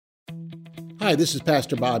Hi, this is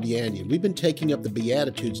Pastor Bob Yandian. We've been taking up the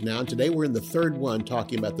Beatitudes now, and today we're in the third one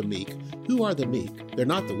talking about the meek. Who are the meek? They're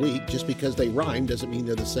not the weak. Just because they rhyme doesn't mean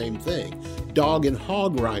they're the same thing. Dog and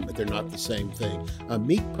hog rhyme, but they're not the same thing. A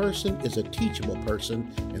meek person is a teachable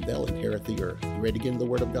person, and they'll inherit the earth. You ready to get into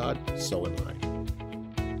the Word of God? So am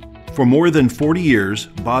I. For more than 40 years,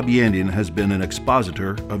 Bob Yandian has been an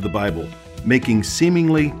expositor of the Bible, making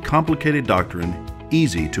seemingly complicated doctrine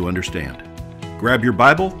easy to understand. Grab your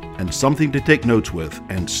Bible and something to take notes with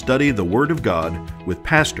and study the Word of God with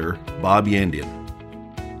Pastor Bob Yandian.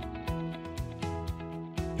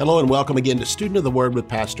 Hello and welcome again to Student of the Word with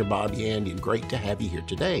Pastor Bob Yandian. Great to have you here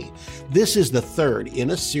today. This is the third in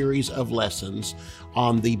a series of lessons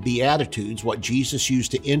on the Beatitudes, what Jesus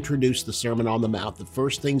used to introduce the Sermon on the Mount, the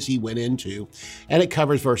first things he went into, and it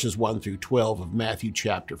covers verses 1 through 12 of Matthew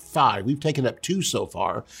chapter 5. We've taken up two so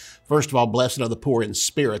far. First of all, blessed are the poor in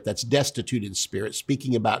spirit, that's destitute in spirit,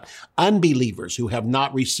 speaking about unbelievers who have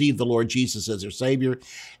not received the Lord Jesus as their Savior,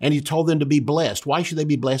 and he told them to be blessed. Why should they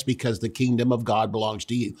be blessed? Because the kingdom of God belongs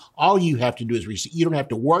to you. All you have to do is receive. You don't have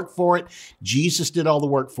to work for it. Jesus did all the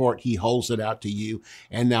work for it. He holds it out to you,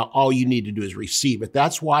 and now all you need to do is receive it.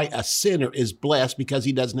 That's why a sinner is blessed, because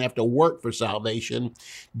he doesn't have to work for salvation.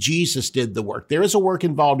 Jesus did the work. There is a work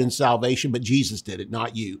involved in salvation, but Jesus did it,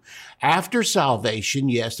 not you. After salvation,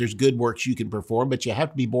 yes, there's good works you can perform, but you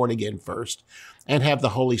have to be born again first and have the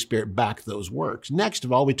Holy Spirit back those works. Next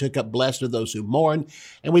of all, we took up blessed are those who mourn,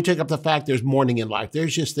 and we took up the fact there's mourning in life.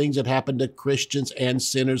 There's just things that happen to Christians and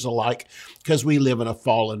sinners alike because we live in a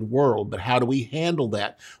fallen world. But how do we handle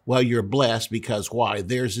that? Well, you're blessed because why?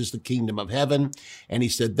 Theirs is the kingdom of heaven. And he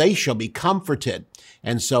said, they shall be comforted.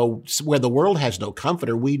 And so where the world has no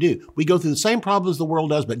comforter, we do. We go through the same problems the world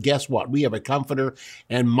does, but guess what? We have a comforter,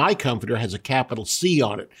 and my comforter has a capital C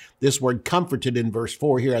on it. This word comforted in verse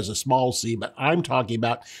 4 here has a small c, but I'm talking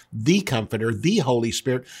about the Comforter, the Holy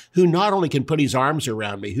Spirit, who not only can put his arms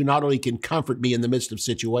around me, who not only can comfort me in the midst of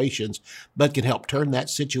situations, but can help turn that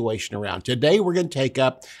situation around. Today, we're going to take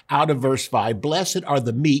up out of verse 5, blessed are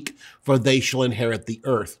the meek, for they shall inherit the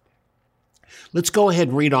earth. Let's go ahead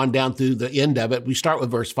and read on down through the end of it. We start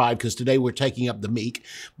with verse 5 because today we're taking up the meek.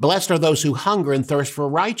 Blessed are those who hunger and thirst for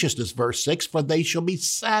righteousness, verse 6, for they shall be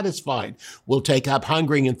satisfied. We'll take up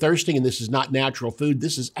hungering and thirsting, and this is not natural food.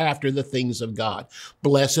 This is after the things of God.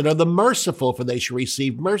 Blessed are the merciful, for they shall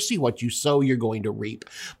receive mercy. What you sow, you're going to reap.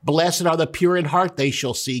 Blessed are the pure in heart, they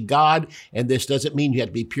shall see God. And this doesn't mean you have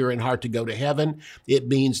to be pure in heart to go to heaven. It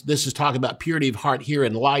means this is talking about purity of heart here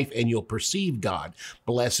in life, and you'll perceive God.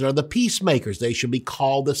 Blessed are the peacemakers, they shall be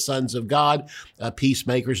called the sons of God. A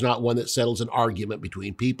peacemaker is not one that settles an argument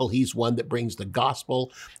between people. He's one that brings the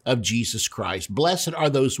gospel of Jesus Christ. Blessed are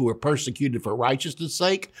those who are persecuted for righteousness'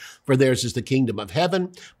 sake, for theirs is the kingdom of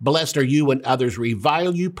heaven. Blessed are you when others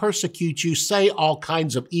revile you, persecute you, say all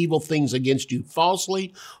kinds of evil things against you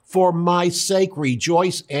falsely. For my sake,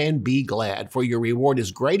 rejoice and be glad, for your reward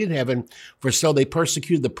is great in heaven, for so they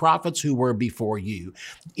persecuted the prophets who were before you.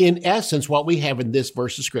 In essence, what we have in this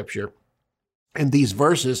verse of scripture and these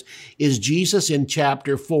verses is Jesus in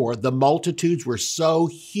chapter 4. The multitudes were so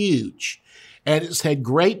huge, and it said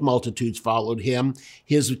great multitudes followed him.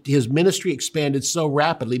 His ministry expanded so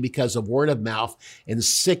rapidly because of word of mouth, and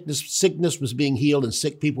sickness was being healed, and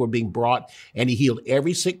sick people were being brought, and he healed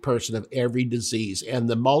every sick person of every disease. And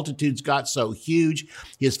the multitudes got so huge,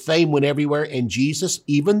 his fame went everywhere. And Jesus,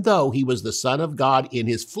 even though he was the Son of God in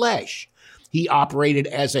his flesh, he operated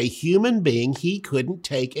as a human being. He couldn't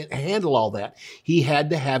take and handle all that. He had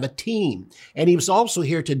to have a team. And he was also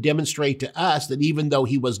here to demonstrate to us that even though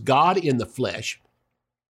he was God in the flesh,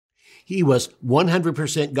 he was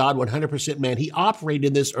 100% God, 100% man. He operated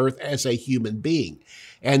in this earth as a human being.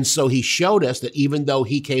 And so he showed us that even though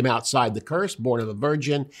he came outside the curse, born of a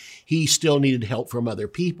virgin, he still needed help from other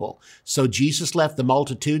people. So Jesus left the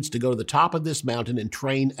multitudes to go to the top of this mountain and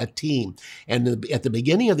train a team. And at the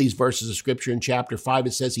beginning of these verses of scripture in chapter 5,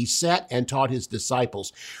 it says he sat and taught his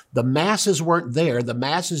disciples. The masses weren't there. The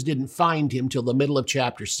masses didn't find him till the middle of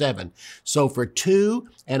chapter 7. So for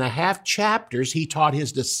 2.5 chapters, he taught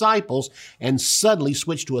his disciples and suddenly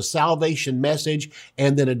switched to a salvation message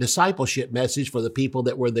and then a discipleship message for the people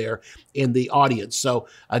that were there in the audience. So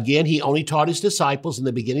again, he only taught his disciples in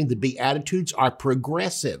the beginning. The Beatitudes are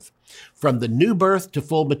progressive from the new birth to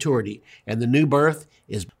full maturity. And the new birth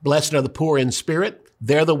is blessed are the poor in spirit.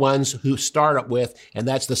 They're the ones who start up with, and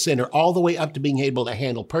that's the sinner, all the way up to being able to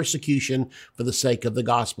handle persecution for the sake of the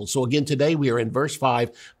gospel. So again, today we are in verse 5,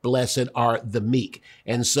 blessed are the meek.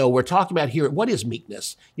 And so we're talking about here, what is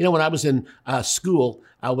meekness? You know, when I was in school,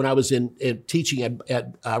 when I was in teaching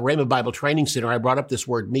at Rhema Bible Training Center, I brought up this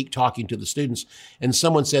word meek talking to the students. And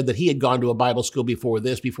someone said that he had gone to a Bible school before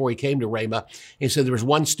he came to Rhema. He said there was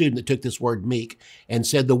one student that took this word meek and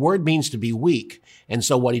said the word means to be weak. And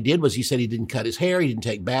so what he did was he said he didn't cut his hair. He didn't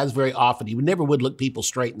take baths very often. He never would look people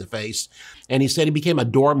straight in the face. And he said he became a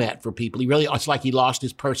doormat for people. It's like he lost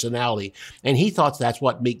his personality. And he thought that's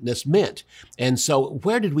what meekness meant. And so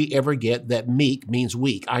where did we ever get that meek means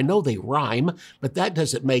weak? I know they rhyme, but that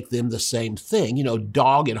doesn't make them the same thing. You know,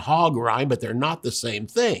 dog and hog rhyme, but they're not the same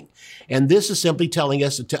thing. And this is simply telling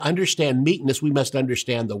us that to understand meekness, we must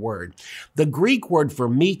understand the word. The Greek word for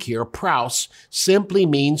meek here, praus, simply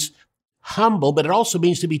means humble, but it also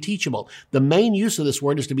means to be teachable. The main use of this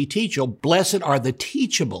word is to be teachable. Blessed are the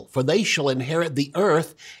teachable, for they shall inherit the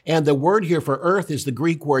earth. And the word here for earth is the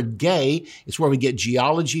Greek word gay. It's where we get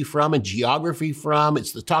geology from and geography from.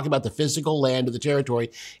 It's talking about the physical land of the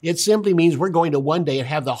territory. It simply means we're going to one day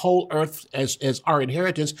have the whole earth as our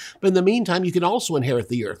inheritance. But in the meantime, you can also inherit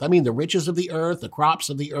the earth. I mean, the riches of the earth, the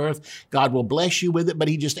crops of the earth. God will bless you with it, but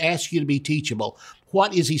he just asks you to be teachable.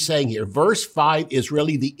 What is he saying here? Verse 5 is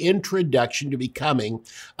really the introduction to becoming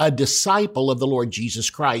a disciple of the Lord Jesus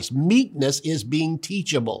Christ. Meekness is being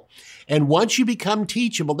teachable. And once you become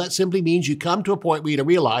teachable, that simply means you come to a point where you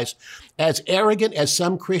realize, as arrogant as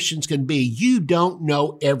some Christians can be, you don't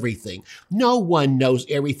know everything. No one knows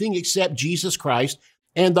everything except Jesus Christ.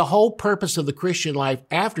 And the whole purpose of the Christian life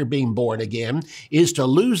after being born again is to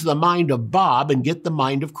lose the mind of Bob and get the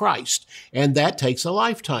mind of Christ. And that takes a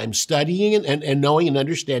lifetime studying and knowing and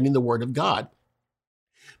understanding the Word of God.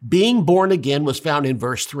 Being born again was found in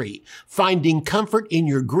verse 3. Finding comfort in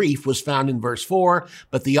your grief was found in verse 4.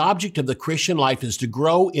 But the object of the Christian life is to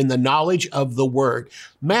grow in the knowledge of the Word.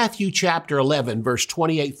 Matthew chapter 11, verse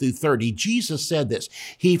 28 through 30, Jesus said this.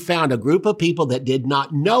 He found a group of people that did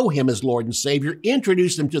not know him as Lord and Savior,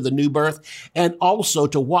 introduced them to the new birth, and also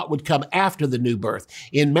to what would come after the new birth.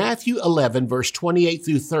 In Matthew 11, verse 28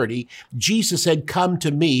 through 30, Jesus said, "Come to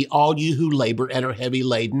me, all you who labor and are heavy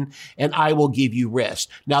laden, and I will give you rest."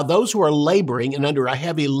 Now, those who are laboring and under a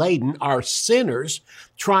heavy laden are sinners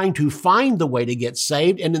trying to find the way to get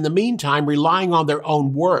saved, and in the meantime, relying on their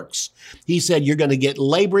own works. He said, you're going to get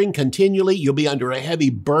laboring continually. You'll be under a heavy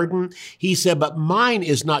burden. He said, but mine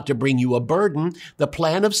is not to bring you a burden. The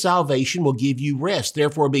plan of salvation will give you rest.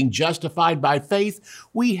 Therefore, being justified by faith,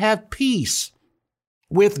 we have peace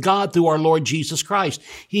with God through our Lord Jesus Christ.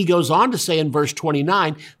 He goes on to say in verse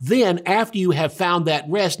 29, then after you have found that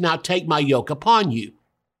rest, now take my yoke upon you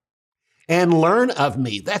and learn of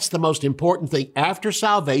me. That's the most important thing. After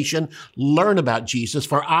salvation, learn about Jesus,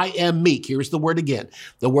 for I am meek. Here's the word again,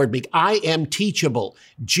 the word meek. I am teachable,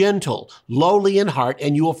 gentle, lowly in heart,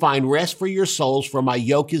 and you will find rest for your souls, for my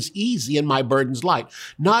yoke is easy and my burden's light.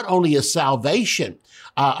 Not only is salvation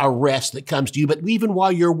a rest that comes to you, but even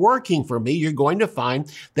while you're working for me, you're going to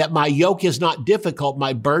find that my yoke is not difficult,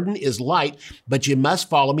 my burden is light, but you must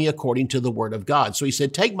follow me according to the word of God. So he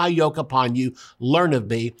said, take my yoke upon you, learn of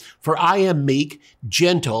me, for I am meek,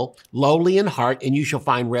 gentle, lowly in heart, and you shall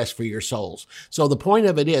find rest for your souls. So the point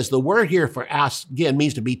of it is, the word here for us, again,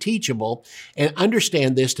 means to be teachable, and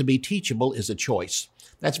understand this, to be teachable is a choice.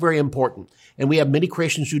 That's very important. And we have many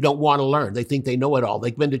Christians who don't want to learn. They think they know it all.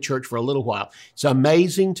 They've been to church for a little while. It's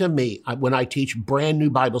amazing to me when I teach brand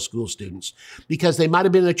new Bible school students, because they might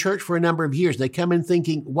have been in a church for a number of years. They come in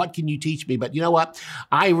thinking, what can you teach me? But you know what?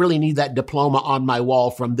 I really need that diploma on my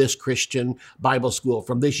wall from this Christian Bible school,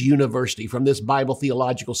 from this university, from this Bible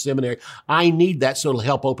theological seminary. I need that so it'll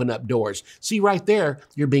help open up doors. See, right there,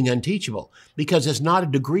 you're being unteachable, because it's not a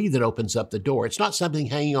degree that opens up the door. It's not something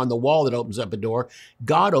hanging on the wall that opens up a door.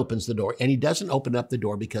 God opens the door, and he doesn't open up the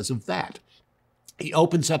door because of that. He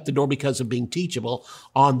opens up the door because of being teachable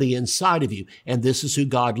on the inside of you. And this is who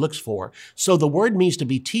God looks for. So the word means to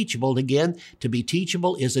be teachable. Again, to be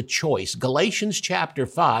teachable is a choice. Galatians chapter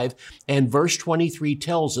 5 and verse 23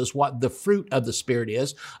 tells us what the fruit of the Spirit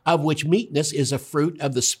is, of which meekness is a fruit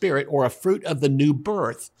of the Spirit, or a fruit of the new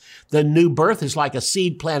birth. The new birth is like a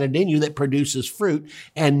seed planted in you that produces fruit,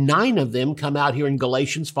 and 9 of them come out here in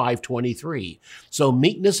Galatians 5:23. So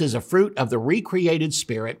meekness is a fruit of the recreated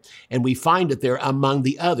Spirit, and we find it there among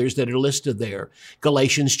the others that are listed there.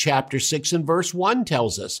 Galatians chapter 6 and verse 1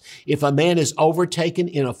 tells us, if a man is overtaken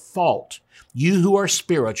in a fault, You who are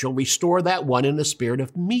spiritual, restore that one in a spirit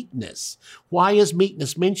of meekness. Why is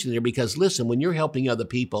meekness mentioned there? Because listen, when you're helping other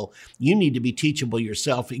people, you need to be teachable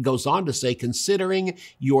yourself. He goes on to say, considering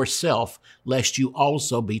yourself, lest you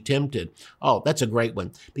also be tempted. Oh, that's a great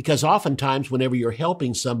one. Because oftentimes, whenever you're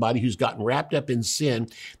helping somebody who's gotten wrapped up in sin,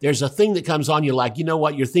 there's a thing that comes on you like, you know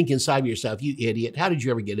what? You're thinking inside of yourself, you idiot. How did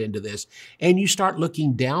you ever get into this? And you start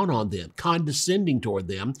looking down on them, condescending toward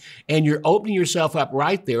them, and you're opening yourself up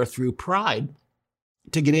right there through pride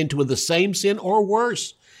to get into the same sin or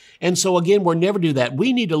worse. And so again, we'll never do that.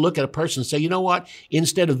 We need to look at a person and say, you know what?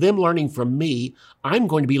 Instead of them learning from me, I'm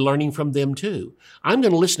going to be learning from them too. I'm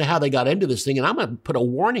going to listen to how they got into this thing, and I'm going to put a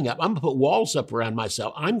warning up. I'm going to put walls up around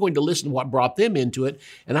myself. I'm going to listen to what brought them into it,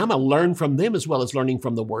 and I'm going to learn from them as well as learning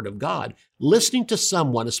from the Word of God. Listening to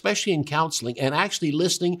someone, especially in counseling, and actually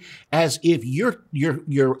listening as if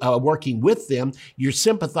you're working with them, you're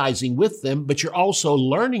sympathizing with them, but you're also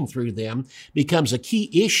learning through them, becomes a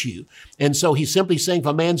key issue. And so he's simply saying, if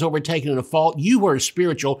a man's overtaken in a fault, you are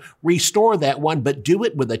spiritual, restore that one, but do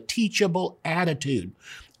it with a teachable attitude.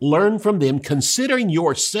 Learn from them, considering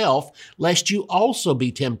yourself, lest you also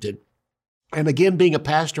be tempted. And again, being a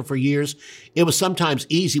pastor for years, it was sometimes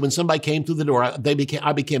easy when somebody came through the door.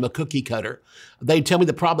 I became a cookie cutter. They'd tell me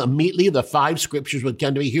the problem immediately. The 5 scriptures would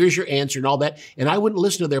come to me. Here's your answer and all that. And I wouldn't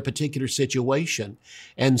listen to their particular situation.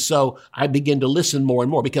 And so I began to listen more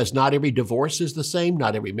and more, because not every divorce is the same.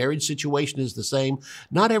 Not every marriage situation is the same.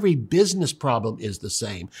 Not every business problem is the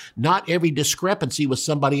same. Not every discrepancy with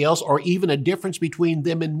somebody else or even a difference between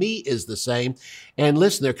them and me is the same. And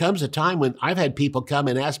listen, there comes a time when I've had people come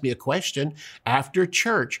and ask me a question after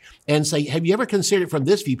church and say, have you ever considered it from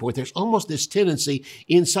this viewpoint? There's almost this tendency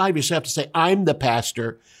inside of yourself to say, I'm the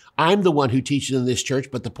pastor. I'm the one who teaches in this church.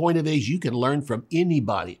 But the point of it is, you can learn from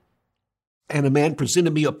anybody. And a man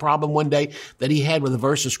presented me a problem one day that he had with a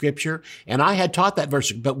verse of scripture. And I had taught that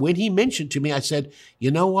verse. But when he mentioned to me, I said,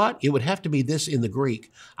 you know what? It would have to be this in the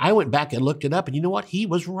Greek. I went back and looked it up. And you know what? He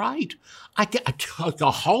was right. I took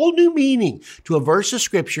a whole new meaning to a verse of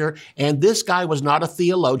scripture. And this guy was not a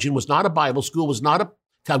theologian, was not a Bible school, was not a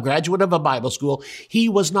graduate of a Bible school. He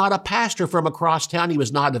was not a pastor from across town. He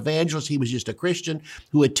was not an evangelist. He was just a Christian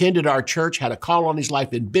who attended our church, had a call on his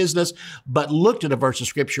life in business, but looked at a verse of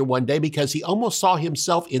scripture one day because he almost saw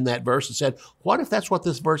himself in that verse and said, what if that's what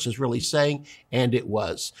this verse is really saying? And it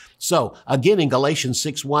was. So again, in Galatians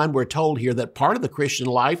 6:1, we're told here that part of the Christian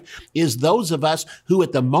life is those of us who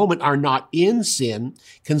at the moment are not in sin,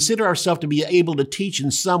 consider ourselves to be able to teach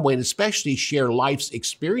in some way, and especially share life's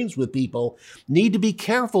experience with people, need to be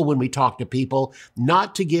careful when we talk to people,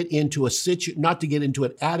 not to get into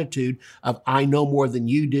an attitude of, I know more than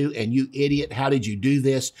you do, and you idiot, how did you do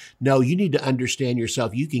this? No, you need to understand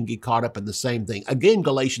yourself. You can get caught up in the same thing. Again,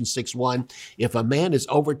 Galatians 6:1, if a man is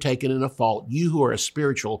overtaken in a fault, you who are a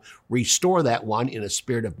spiritual, restore that one in a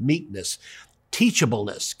spirit of meekness.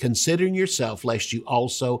 Teachableness, considering yourself, lest you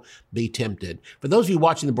also be tempted. For those of you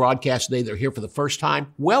watching the broadcast today that are here for the first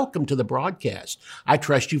time, welcome to the broadcast. I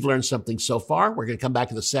trust you've learned something so far. We're going to come back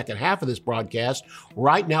to the second half of this broadcast.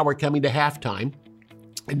 Right now, we're coming to halftime.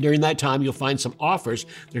 And during that time, you'll find some offers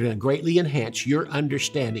that are going to greatly enhance your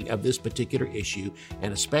understanding of this particular issue,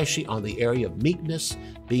 and especially on the area of meekness,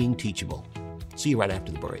 being teachable. See you right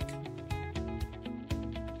after the break.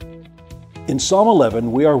 In Psalm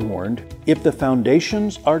 11, we are warned, if the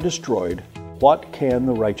foundations are destroyed, what can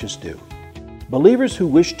the righteous do? Believers who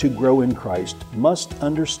wish to grow in Christ must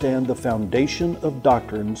understand the foundation of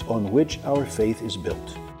doctrines on which our faith is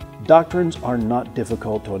built. Doctrines are not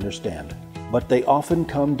difficult to understand, but they often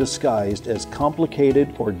come disguised as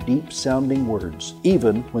complicated or deep-sounding words,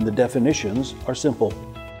 even when the definitions are simple.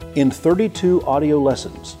 In 32 audio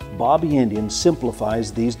lessons, Bob Yandian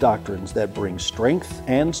simplifies these doctrines that bring strength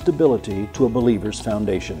and stability to a believer's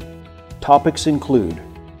foundation. Topics include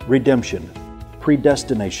redemption,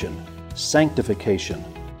 predestination, sanctification,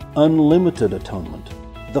 unlimited atonement,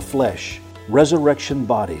 the flesh, resurrection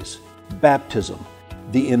bodies, baptism,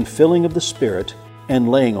 the infilling of the Spirit,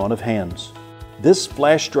 and laying on of hands. This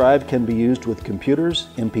flash drive can be used with computers,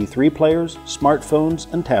 MP3 players,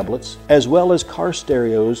 smartphones, and tablets, as well as car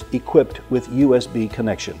stereos equipped with USB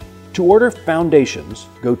connection. To order Foundations,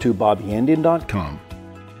 go to bobyandian.com.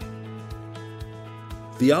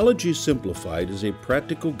 Theology Simplified is a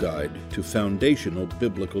practical guide to foundational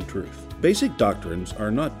biblical truth. Basic doctrines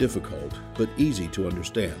are not difficult, but easy to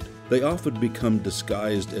understand. They often become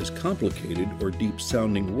disguised as complicated or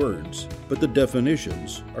deep-sounding words, but the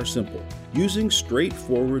definitions are simple. Using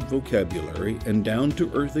straightforward vocabulary and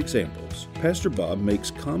down-to-earth examples, Pastor Bob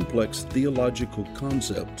makes complex theological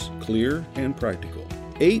concepts clear and practical.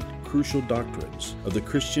 8 crucial doctrines of the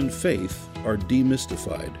Christian faith are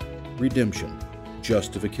demystified: redemption,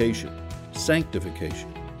 justification,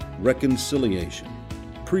 sanctification, reconciliation,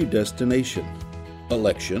 predestination,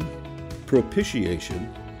 election, propitiation,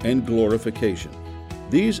 and glorification.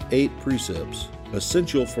 These 8 precepts,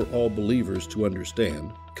 essential for all believers to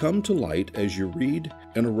understand, come to light as you read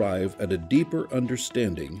and arrive at a deeper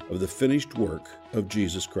understanding of the finished work of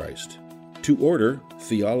Jesus Christ. To order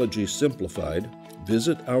Theology Simplified,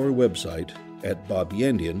 visit our website at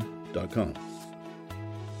bobyandian.com.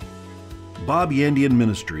 Bob Yandian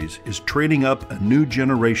Ministries is training up a new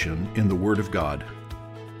generation in the Word of God.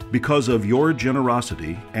 Because of your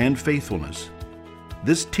generosity and faithfulness,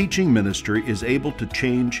 this teaching ministry is able to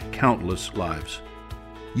change countless lives.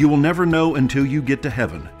 You will never know until you get to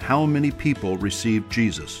heaven how many people received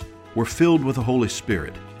Jesus, were filled with the Holy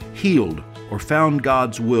Spirit, healed, or found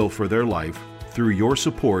God's will for their life through your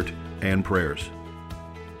support and prayers.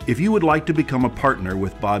 If you would like to become a partner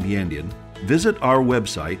with Bob Yandian, visit our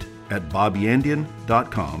website at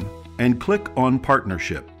bobyandian.com and click on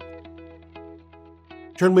Partnership.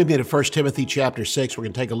 Turn with me to 1 Timothy chapter 6. We're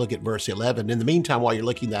going to take a look at verse 11. In the meantime, while you're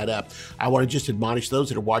looking that up, I want to just admonish those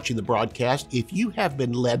that are watching the broadcast. If you have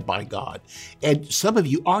been led by God, and some of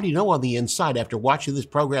you already know on the inside after watching this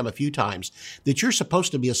program a few times that you're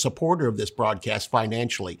supposed to be a supporter of this broadcast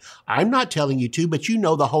financially. I'm not telling you to, but you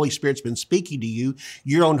know the Holy Spirit's been speaking to you.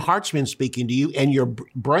 Your own heart's been speaking to you, and your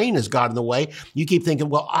brain has got in the way. You keep thinking,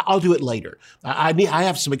 well, I'll do it later. I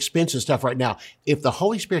have some expensive stuff right now. If the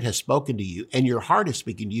Holy Spirit has spoken to you and your heart is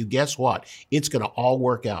speaking to you, guess what? It's going to all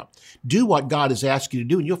work out. Do what God has asked you to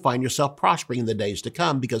do, and you'll find yourself prospering in the days to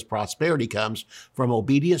come, because prosperity comes from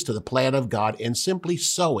obedience to the plan of God and simply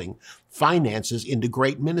sowing finances into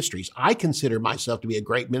great ministries. I consider myself to be a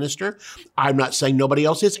great minister. I'm not saying nobody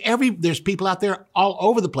else is. There's people out there all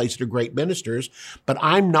over the place that are great ministers, but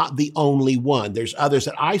I'm not the only one. There's others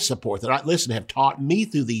that I support that have taught me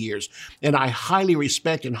through the years, and I highly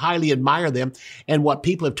respect and highly admire them. And what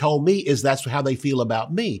people have told me is that's how they feel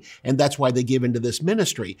about me, and that's why they give into this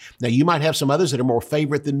ministry. Now, you might have some others that are more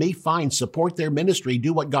favorite than me. Fine, support their ministry,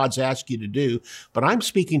 do what God's asked you to do. But I'm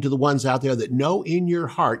speaking to the ones out there that know in your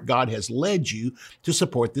heart God has led you to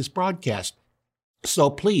support this broadcast. So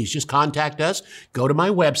please just contact us. Go to my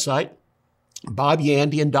website,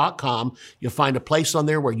 bobyandian.com. You'll find a place on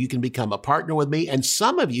there where you can become a partner with me. And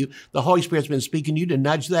some of you, the Holy Spirit's been speaking to you to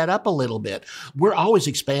nudge that up a little bit. We're always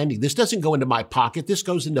expanding. This doesn't go into my pocket. This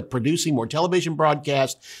goes into producing more television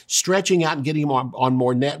broadcasts, stretching out and getting on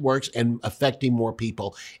more networks and affecting more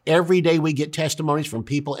people. Every day we get testimonies from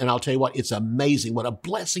people, and I'll tell you what, it's amazing what a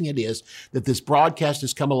blessing it is that this broadcast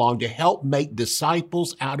has come along to help make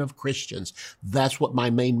disciples out of Christians. That's what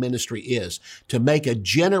my main ministry is, to make a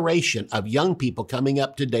generation of young people coming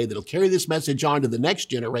up today that'll carry this message on to the next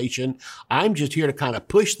generation. I'm just here to kind of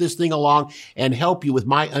push this thing along and help you with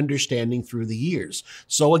my understanding through the years.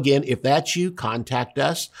 So again, if that's you, contact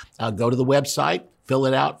us. Go to the website, fill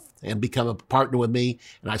it out, and become a partner with me.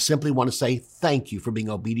 And I simply want to say thank you for being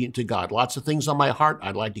obedient to God. Lots of things on my heart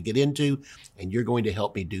I'd like to get into, and you're going to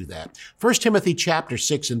help me do that. 1 Timothy chapter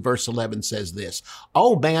 6 and verse 11 says this: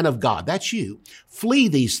 "O man of God," that's you, "flee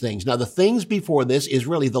these things." Now, the things before this is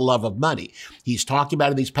really the love of money. He's talking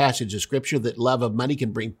about in these passages of Scripture that love of money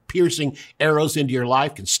can bring piercing arrows into your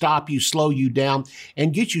life, can stop you, slow you down,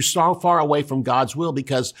 and get you so far away from God's will,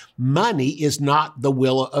 because money is not the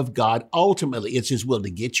will of God. Ultimately, it's His will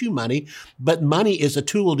to get you money, but money is a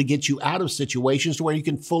tool to get you out of situations to where you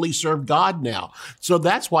can fully serve God now. So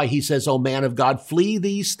that's why he says, "Oh man of God, flee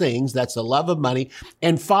these things," that's the love of money,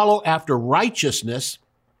 "and follow after righteousness,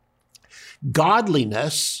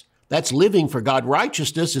 godliness," that's living for God.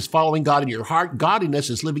 Righteousness is following God in your heart. Godliness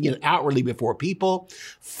is living it outwardly before people.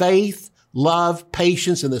 Faith, love,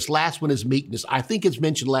 patience, and this last one is meekness. I think it's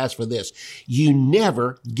mentioned last for this: you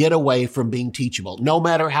never get away from being teachable. No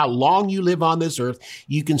matter how long you live on this earth,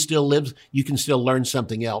 you can still learn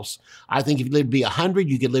something else. I think if you live to be 100,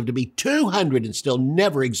 you could live to be 200 and still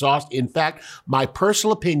never exhaust. In fact, my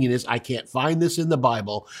personal opinion is, I can't find this in the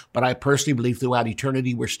Bible, but I personally believe throughout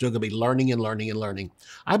eternity, we're still going to be learning and learning and learning.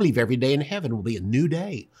 I believe every day in heaven will be a new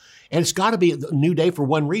day. And it's got to be a new day for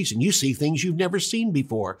one reason. You see things you've never seen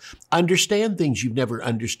before, understand things you've never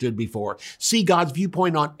understood before, see God's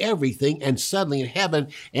viewpoint on everything, and suddenly in heaven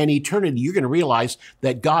and eternity, you're going to realize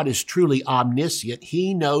that God is truly omniscient.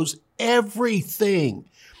 He knows everything.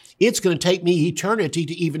 It's going to take me eternity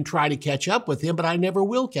to even try to catch up with him, but I never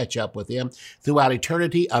will catch up with him. Throughout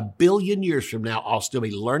eternity, 1 billion years from now, I'll still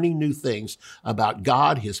be learning new things about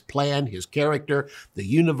God, his plan, his character, the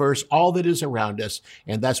universe, all that is around us.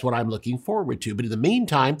 And that's what I'm looking forward to. But in the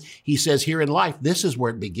meantime, he says here in life, this is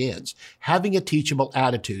where it begins. Having a teachable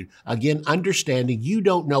attitude. Again, understanding you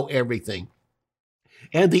don't know everything.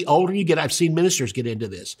 And the older you get, I've seen ministers get into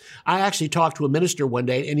this. I actually talked to a minister one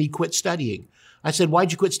day and he quit studying. I said,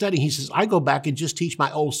 why'd you quit studying? He says, I go back and just teach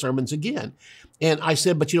my old sermons again. And I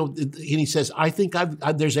said, but and he says, I think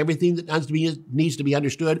there's everything that needs to be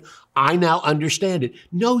understood. I now understand it.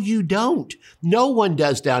 No, you don't. No one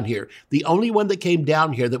does down here. The only one that came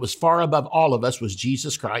down here that was far above all of us was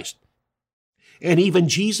Jesus Christ. And even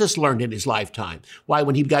Jesus learned in his lifetime. Why?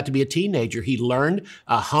 When he got to be a teenager, he learned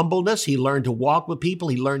humbleness. He learned to walk with people.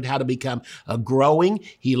 He learned how to become growing.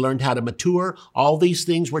 He learned how to mature. All these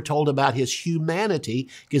things were told about his humanity,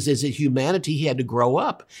 because as his humanity, he had to grow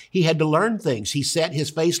up. He had to learn things. He set his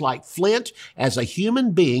face like flint as a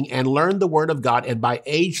human being and learned the word of God. And by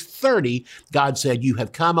age 30, God said, you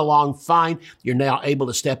have come along fine. You're now able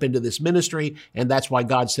to step into this ministry. And that's why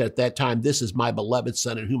God said at that time, this is my beloved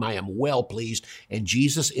son in whom I am well pleased. And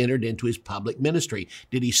Jesus entered into his public ministry.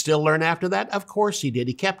 Did he still learn after that? Of course he did.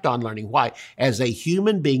 He kept on learning. Why? As a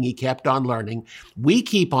human being, he kept on learning. We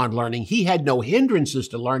keep on learning. He had no hindrances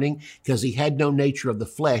to learning because he had no nature of the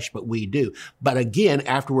flesh, but we do. But again,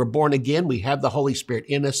 after we're born again, we have the Holy Spirit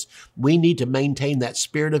in us. We need to maintain that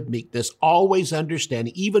spirit of meekness, always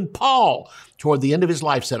understanding. Even Paul, toward the end of his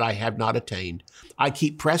life, said, I have not attained. I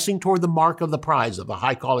keep pressing toward the mark of the prize of the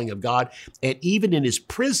high calling of God. And even in his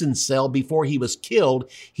prison cell before he was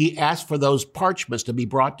killed, he asked for those parchments to be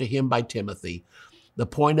brought to him by Timothy. The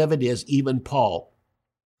point of it is, even Paul,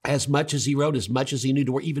 as much as he wrote, as much as he knew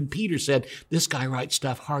to work, even Peter said, this guy writes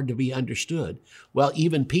stuff hard to be understood. Well,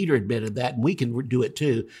 even Peter admitted that, and we can do it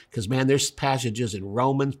too, because, man, there's passages in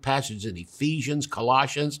Romans, passages in Ephesians,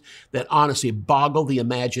 Colossians, that honestly boggle the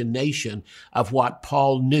imagination of what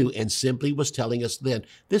Paul knew and simply was telling us then.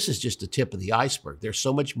 This is just the tip of the iceberg. There's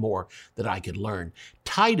so much more that I could learn.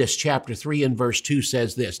 Titus chapter 3 and verse 2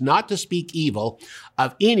 says this, not to speak evil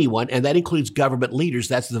of anyone, and that includes government leaders.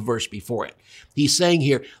 That's the verse before it. He's saying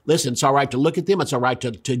here, listen, it's all right to look at them. It's all right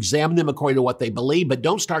to examine them according to what they believe, but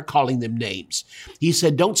don't start calling them names. He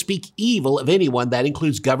said, don't speak evil of anyone. That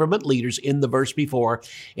includes government leaders in the verse before,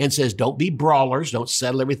 and says, don't be brawlers. Don't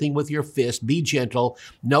settle everything with your fist. Be gentle.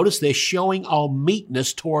 Notice this, showing all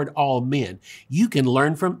meekness toward all men. You can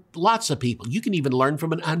learn from lots of people. You can even learn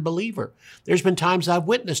from an unbeliever. There's been times I've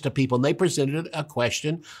witnessed to people and they presented a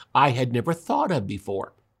question I had never thought of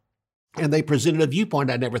before. And they presented a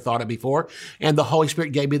viewpoint I never thought of before, and the Holy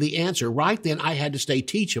Spirit gave me the answer. Right then, I had to stay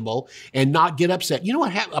teachable and not get upset. You know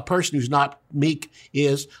what a person who's not meek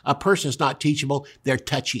is? A person who's not teachable, they're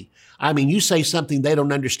touchy. I mean, you say something they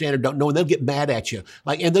don't understand or don't know, and they'll get mad at you.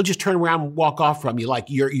 And they'll just turn around and walk off from you like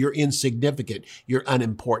you're insignificant, you're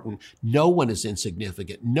unimportant. No one is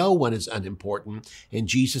insignificant. No one is unimportant. And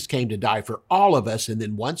Jesus came to die for all of us. And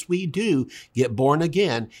then once we do get born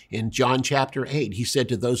again, in John chapter 8, he said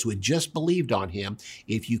to those who had just believed on him,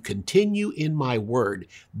 if you continue in my word,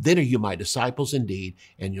 then are you my disciples indeed,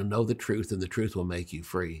 and you'll know the truth, and the truth will make you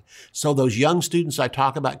free. So those young students I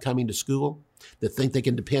talk about coming to school, that think they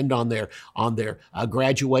can depend on their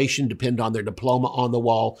graduation, depend on their diploma on the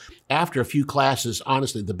wall. After a few classes,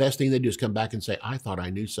 honestly, the best thing they do is come back and say, I thought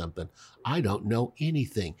I knew something. I don't know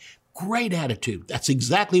anything. Great attitude. That's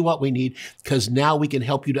exactly what we need, because now we can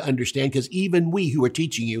help you to understand, because even we who are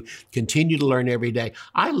teaching you continue to learn every day.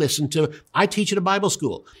 I teach at a Bible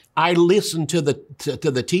school. I listen to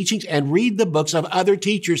the teachings and read the books of other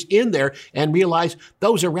teachers in there and realize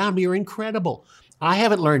those around me are incredible. I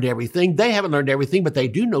haven't learned everything. They haven't learned everything, but they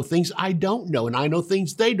do know things I don't know, and I know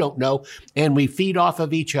things they don't know, and we feed off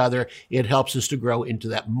of each other. It helps us to grow into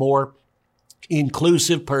that more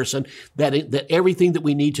inclusive person, that everything that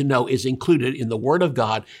we need to know is included in the Word of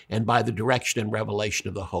God and by the direction and revelation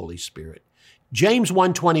of the Holy Spirit. James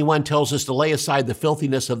 1:21 tells us to lay aside the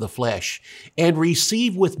filthiness of the flesh and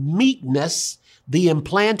receive with meekness the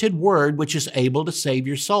implanted word which is able to save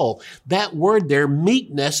your soul. That word there,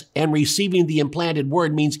 meekness, and receiving the implanted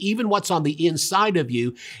word, means even what's on the inside of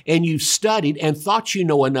you and you've studied and thought you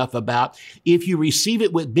know enough about, if you receive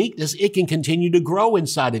it with meekness, it can continue to grow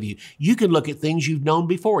inside of you. You can look at things you've known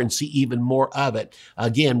before and see even more of it.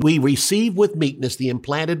 Again, we receive with meekness the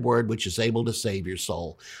implanted word which is able to save your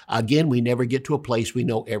soul. Again, we never get get to a place we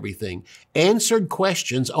know everything. Answered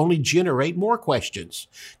questions only generate more questions.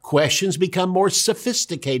 Questions become more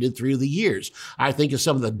sophisticated through the years. I think of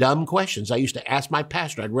some of the dumb questions I used to ask my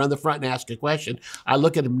pastor. I'd run the front and ask a question. I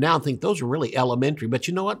look at him now and think those are really elementary, but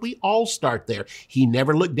you know what? We all start there. He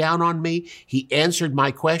never looked down on me. He answered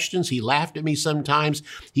my questions. He laughed at me sometimes.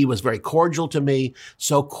 He was very cordial to me.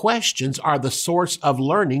 So questions are the source of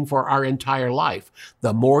learning for our entire life.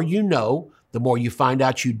 The more you know, the more you find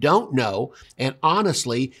out you don't know. And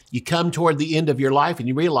honestly, you come toward the end of your life and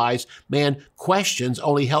you realize, man, questions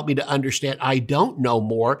only help me to understand I don't know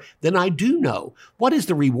more than I do know. What is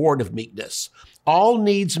the reward of meekness? All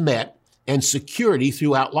needs met and security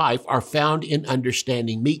throughout life are found in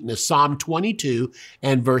understanding meekness. Psalm 22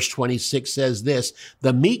 and verse 26 says this,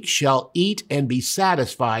 "The meek shall eat and be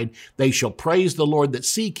satisfied. They shall praise the Lord that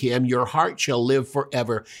seek him. Your heart shall live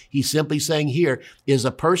forever." He's simply saying here is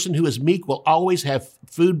a person who is meek will always have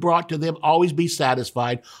food brought to them, always be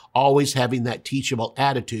satisfied, always having that teachable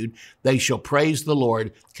attitude. They shall praise the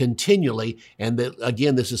Lord continually. And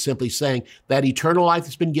again, this is simply saying that eternal life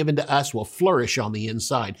that's been given to us will flourish on the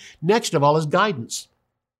inside. Next of all is guidance.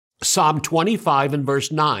 Psalm 25 and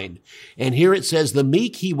verse 9. And here it says, "The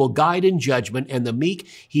meek he will guide in judgment, and the meek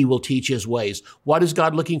he will teach his ways." What is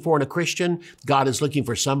God looking for in a Christian? God is looking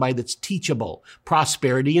for somebody that's teachable.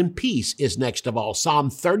 Prosperity and peace is next of all. Psalm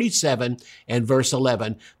 37 and verse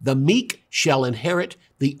 11. "The meek shall inherit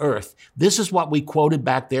the earth." This is what we quoted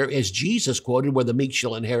back there as Jesus quoted, where the meek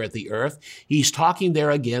shall inherit the earth. He's talking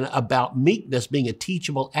there again about meekness being a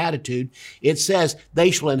teachable attitude. It says,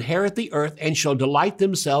 "They shall inherit the earth and shall delight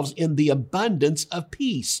themselves in the abundance of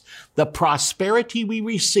peace." The prosperity we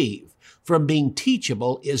receive from being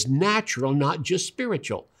teachable is natural, not just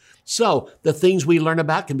spiritual. So the things we learn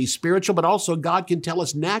about can be spiritual, but also God can tell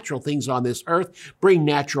us natural things on this earth, bring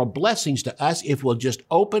natural blessings to us if we'll just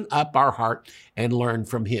open up our heart and learn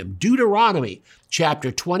from him. Deuteronomy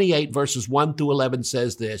chapter 28 verses 1 through 11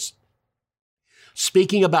 says this,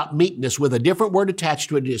 speaking about meekness with a different word attached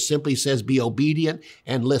to it, it simply says, "Be obedient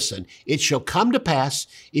and listen. It shall come to pass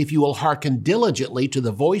if you will hearken diligently to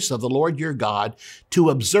the voice of the Lord your God to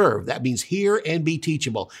observe." That means hear and be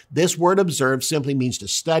teachable. This word observe simply means to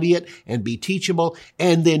study it and be teachable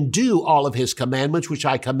and then do all of his commandments, which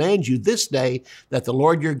I command you this day, that the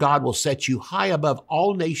Lord your God will set you high above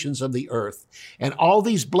all nations of the earth. And all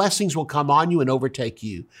these blessings will come on you and overtake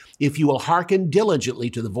you. If you will hearken diligently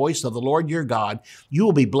to the voice of the Lord your God, you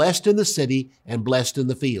will be blessed in the city and blessed in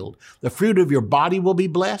the field. The fruit of your body will be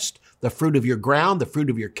blessed, the fruit of your ground, the fruit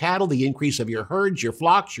of your cattle, the increase of your herds, your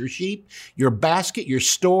flocks, your sheep, your basket, your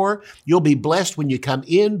store. You'll be blessed when you come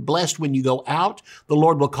in, blessed when you go out. The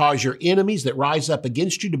Lord will cause your enemies that rise up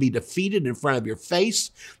against you to be defeated in front of your face.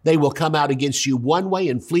 They will come out against you one way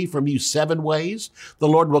and flee from you 7 ways. The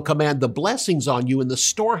Lord will command the blessings on you in the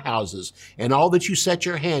storehouses and all that you set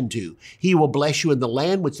your hand to. He will bless you in the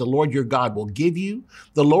land which the Lord your God will give you.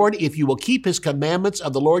 The Lord, if you will keep his commandments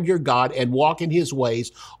of the Lord your God and walk in his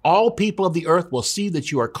ways, all people of the earth will see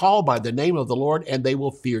that you are called by the name of the Lord, and they will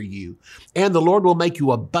fear you. And the Lord will make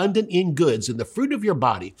you abundant in goods, in the fruit of your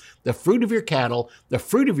body, the fruit of your cattle, the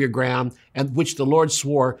fruit of your ground, and which the Lord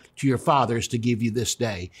swore to your fathers to give you this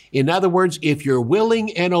day. In other words, if you're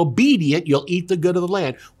willing and obedient, you'll eat the good of the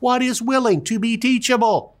land. What is willing? To be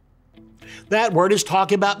teachable. That word is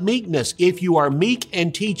talking about meekness. If you are meek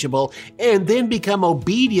and teachable and then become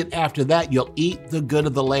obedient after that, you'll eat the good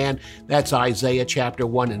of the land. That's Isaiah chapter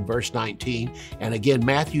 1 and verse 19. And again,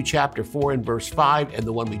 Matthew chapter 4 and verse 5. And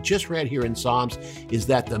the one we just read here in Psalms is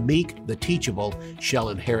that the meek, the teachable, shall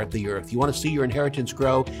inherit the earth. You want to see your inheritance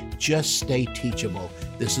grow? Just stay teachable.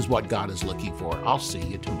 This is what God is looking for. I'll see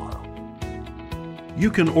you tomorrow. You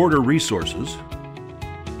can order resources,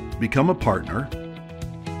 become a partner,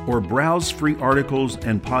 or browse free articles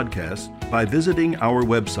and podcasts by visiting our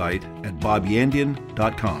website at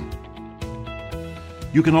bobyandian.com.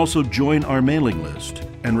 You can also join our mailing list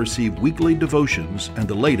and receive weekly devotions and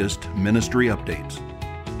the latest ministry updates.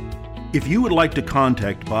 If you would like to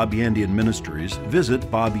contact Bob Yandian Ministries, visit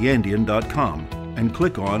bobyandian.com and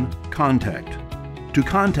click on Contact. To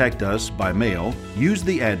contact us by mail, use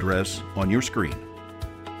the address on your screen.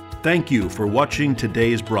 Thank you for watching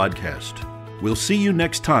today's broadcast. We'll see you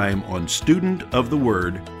next time on Student of the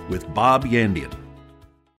Word with Bob Yandian.